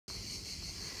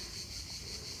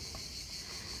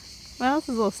Well, this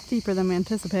is a little steeper than we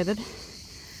anticipated.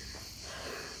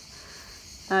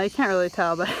 You can't really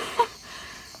tell, but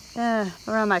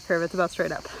around that curve, it's about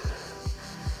straight up.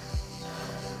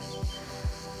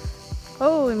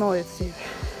 Holy moly, it's steep.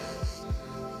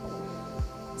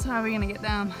 So how are we gonna get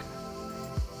down?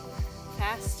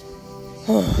 Fast?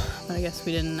 But I guess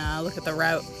we didn't look at the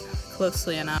route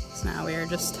closely enough. So now we are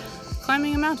just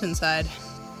climbing a mountainside.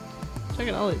 Check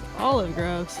out all these olive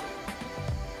groves.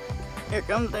 Here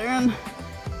comes Darren.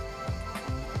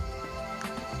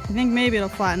 I think maybe it'll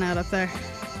flatten out up there.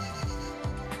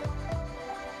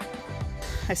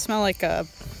 I smell like a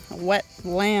wet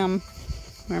lamb.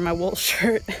 I'm wearing my wool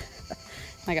shirt.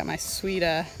 I got my sweet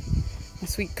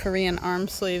Korean arm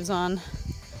sleeves on.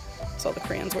 So all the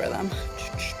Koreans wear them.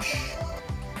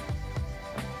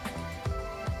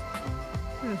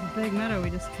 There's a big meadow we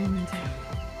just came into.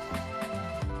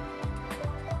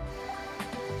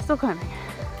 Still climbing.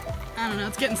 I don't know,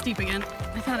 it's getting steep again.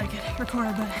 I thought I could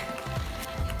record, but...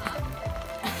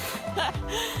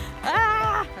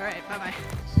 ah! Alright, bye-bye.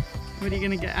 What are you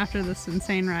gonna get after this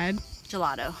insane ride?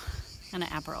 Gelato and an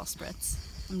Aperol spritz.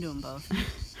 I'm doing both.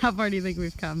 How far do you think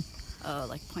we've come? Oh,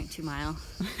 like 0.2 mile.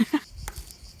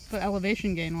 But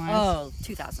elevation gain wise? Oh,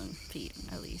 2,000 feet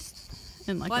at least.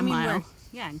 In like a mile?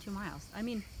 Yeah, in 2 miles. I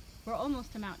mean, we're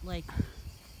almost to Mount, like,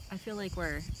 I feel like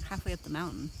we're halfway up the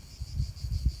mountain.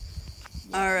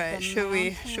 All right, should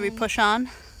we push on?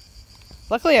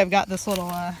 Luckily, I've got this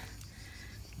little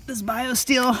this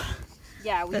BioSteel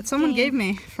that someone gave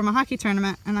me from a hockey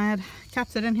tournament, and I had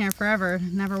kept it in here forever,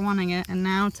 never wanting it, and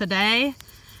now today,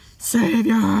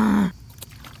 savior.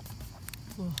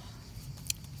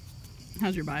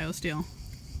 How's your BioSteel?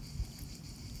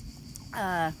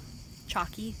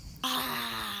 Chalky.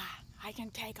 I can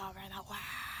take over the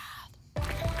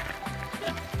world.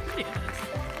 Pretty it is.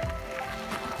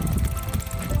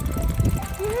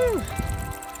 Woo!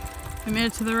 We made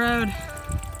it to the road.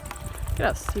 Look at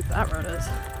how steep that road is.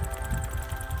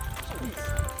 Jeez.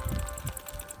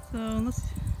 So unless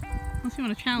you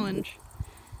want a challenge,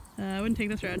 I wouldn't take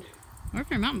this road. Or if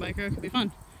you're a mountain biker, it could be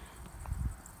fun.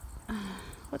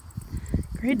 What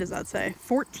grade does that say?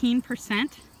 14%?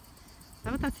 Is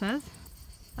that what that says?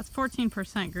 That's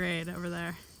 14% grade over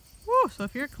there. Woo! So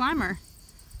if you're a climber,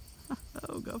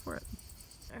 oh, go for it.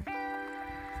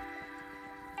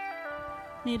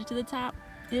 Made it to the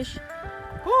top-ish.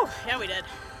 Woo! Yeah, we did.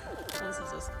 So this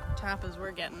is as top as we're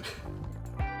getting.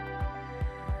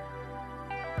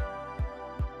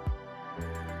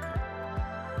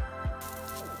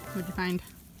 What'd you find?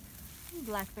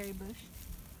 Blackberry bush.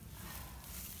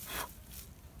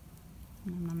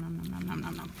 Nom nom nom nom nom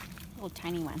nom nom. Little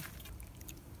tiny one.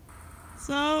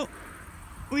 So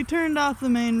we turned off the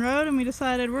main road and we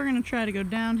decided we're gonna try to go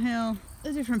downhill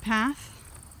a different path.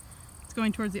 It's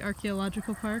going towards the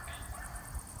archaeological park,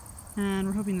 and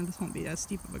we're hoping that this won't be as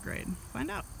steep of a grade.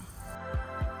 Find out.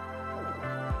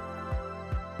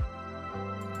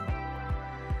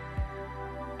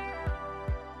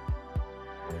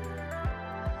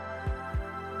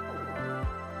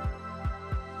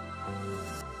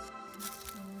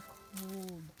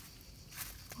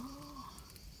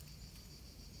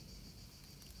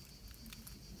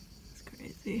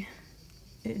 Crazy.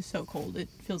 It is so cold. It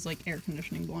feels like air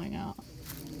conditioning blowing out.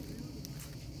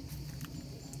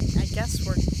 I guess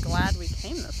we're glad we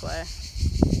came this way.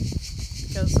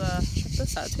 Because, check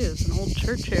this out too. There's an old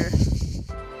church here.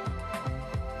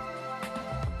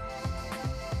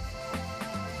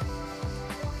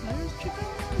 There's chicken.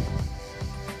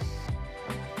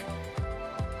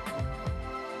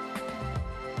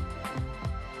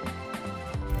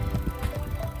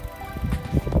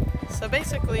 So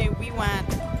basically we went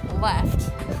left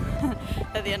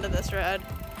at the end of this road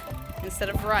instead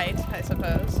of right, I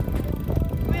suppose.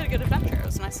 We had a good adventure. It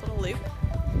was a nice little loop.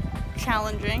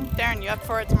 Challenging. Darren, you up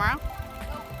for it tomorrow?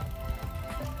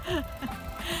 Okay,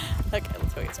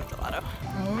 let's go get some gelato.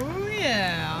 Oh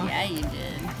yeah. Yeah, you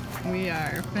did. We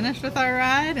are finished with our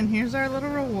ride, and here's our little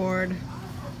reward.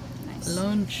 Nice.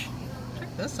 Lunch.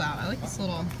 Check this out. I like this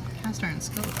little cast iron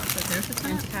skillet right there.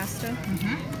 Antipasta.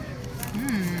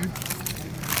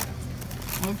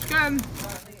 Looks good.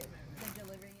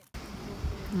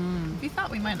 If you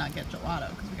thought we might not get gelato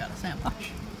because we got a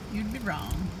sandwich, you'd be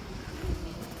wrong.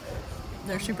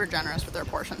 They're super generous with their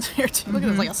portions here too. Look at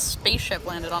this, like a spaceship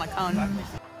landed on a cone.